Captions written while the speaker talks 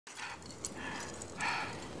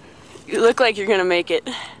You look like you're gonna make it.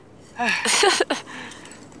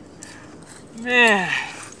 Man.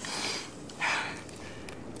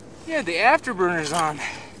 Yeah, the afterburner's on.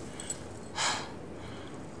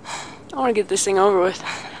 I want to get this thing over with.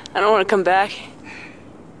 I don't want to come back.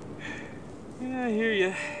 Yeah, I hear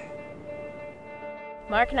you.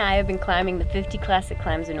 Mark and I have been climbing the 50 classic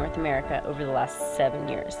climbs in North America over the last 7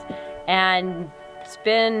 years. And it's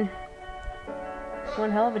been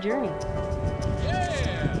one hell of a journey.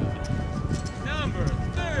 Yeah! Number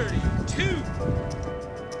 32!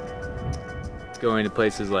 Going to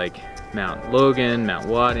places like Mount Logan, Mount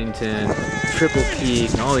Waddington, Triple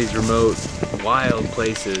Peak, and all these remote, wild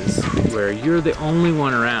places where you're the only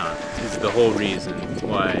one around is the whole reason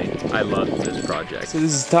why I love this project. So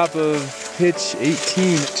this is top of pitch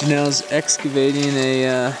 18. Janelle's excavating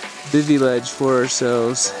a bivy ledge for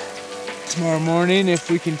ourselves. Tomorrow morning, if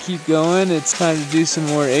we can keep going, it's time to do some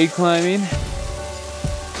more egg climbing.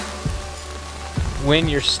 When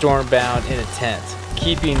you're storm-bound in a tent,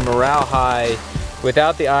 keeping morale high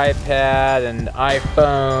without the iPad and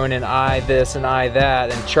iPhone and this and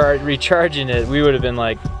that and recharging it, we would have been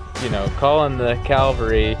like, you know, calling the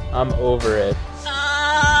cavalry. I'm over it.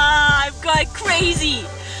 I've got crazy.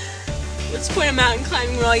 What's the point of mountain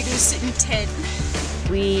climbing where all you do is sit in a tent?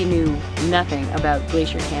 We knew nothing about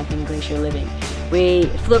glacier camping, glacier living. We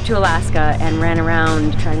flew up to Alaska and ran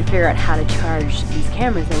around trying to figure out how to charge these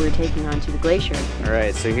cameras that we were taking onto the glacier.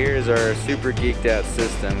 Alright, so here's our super geeked out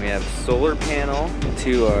system. We have solar panel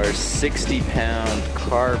to our 60-pound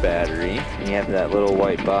car battery. And you have that little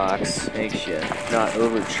white box, makes you not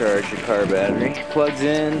overcharge your car battery. Plugs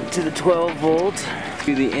in to the 12 volt,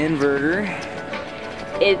 to the inverter.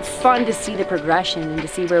 It's fun to see the progression and to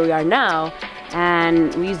see where we are now.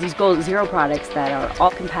 And we use these Gold Zero products that are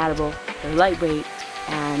all compatible, they're lightweight,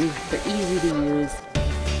 and they're easy to use.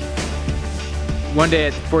 One day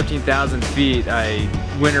at 14,000 feet, I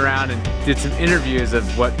went around and did some interviews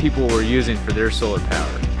of what people were using for their solar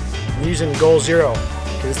power. I'm using Gold Zero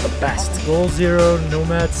because it's the best. Gold Zero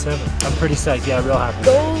Nomad 7. I'm pretty psyched, yeah, real happy.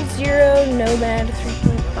 Gold Zero Nomad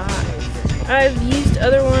 3.5. I've used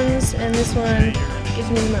other ones, and this one gives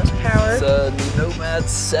me the most power. It's a Nomad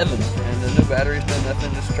 7, and no batteries, no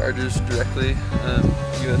nothing, just charges directly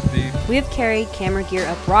USB. We have carried camera gear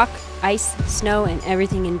up rock, ice, snow, and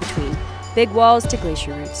everything in between. Big walls to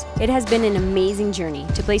glacier routes. It has been an amazing journey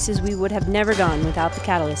to places we would have never gone without the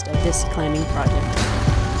catalyst of this climbing project.